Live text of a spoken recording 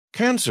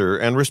Cancer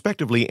and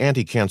respectively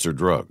anti-cancer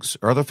drugs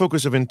are the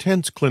focus of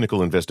intense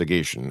clinical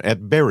investigation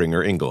at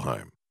Boehringer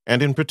Ingelheim,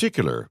 and in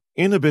particular,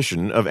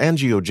 inhibition of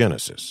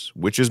angiogenesis,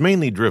 which is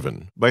mainly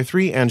driven by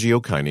three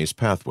angiokinase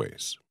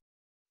pathways.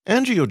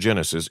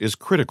 Angiogenesis is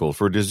critical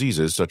for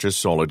diseases such as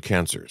solid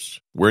cancers,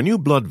 where new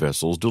blood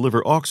vessels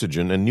deliver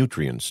oxygen and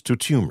nutrients to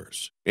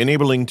tumors,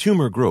 enabling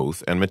tumor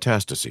growth and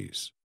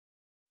metastases.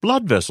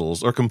 Blood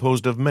vessels are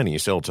composed of many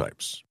cell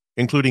types,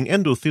 including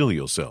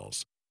endothelial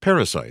cells,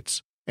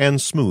 parasites,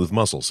 and smooth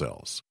muscle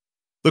cells.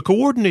 The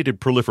coordinated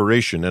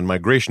proliferation and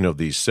migration of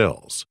these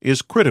cells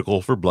is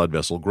critical for blood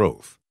vessel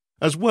growth,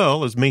 as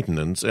well as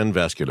maintenance and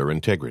vascular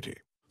integrity.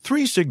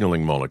 Three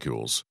signaling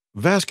molecules,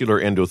 vascular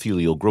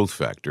endothelial growth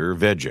factor,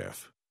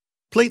 VEGF,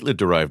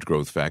 platelet-derived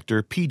growth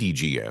factor,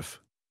 PDGF,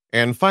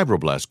 and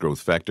fibroblast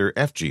growth factor,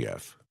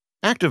 FGF,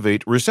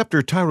 activate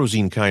receptor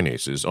tyrosine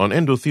kinases on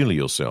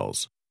endothelial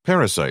cells,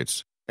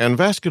 parasites, and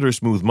vascular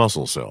smooth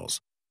muscle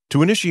cells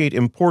to initiate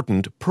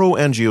important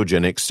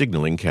proangiogenic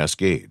signaling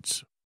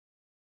cascades.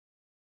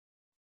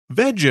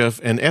 VEGF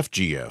and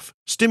FGF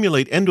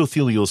stimulate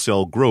endothelial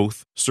cell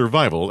growth,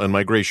 survival, and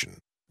migration,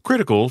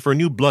 critical for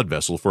new blood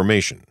vessel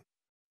formation.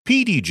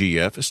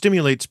 PDGF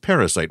stimulates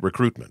parasite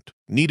recruitment,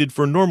 needed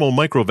for normal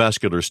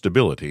microvascular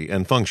stability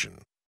and function.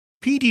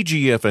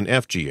 PDGF and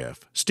FGF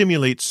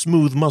stimulate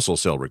smooth muscle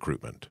cell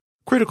recruitment,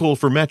 critical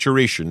for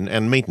maturation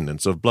and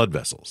maintenance of blood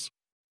vessels.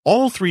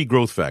 All three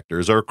growth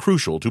factors are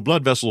crucial to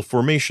blood vessel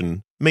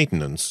formation,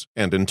 maintenance,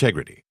 and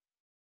integrity.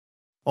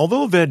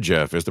 Although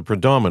VEGF is the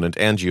predominant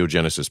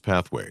angiogenesis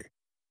pathway,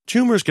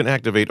 tumors can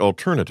activate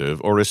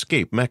alternative or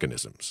escape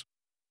mechanisms.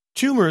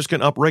 Tumors can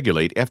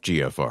upregulate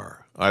FGFR,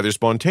 either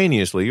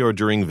spontaneously or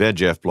during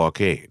VEGF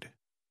blockade.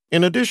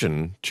 In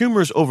addition,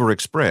 tumors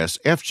overexpress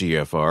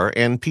FGFR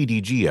and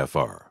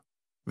PDGFR,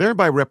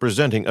 thereby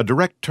representing a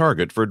direct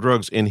target for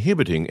drugs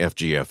inhibiting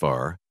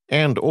FGFR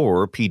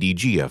and/or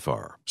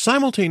PDGFR.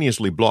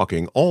 Simultaneously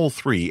blocking all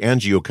three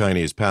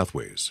angiokinase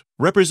pathways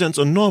represents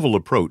a novel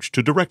approach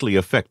to directly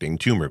affecting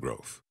tumor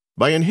growth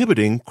by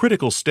inhibiting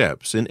critical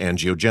steps in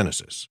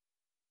angiogenesis.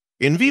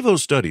 In vivo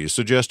studies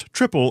suggest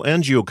triple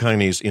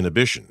angiokinase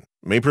inhibition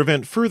may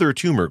prevent further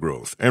tumor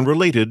growth and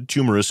related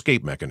tumor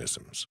escape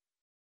mechanisms.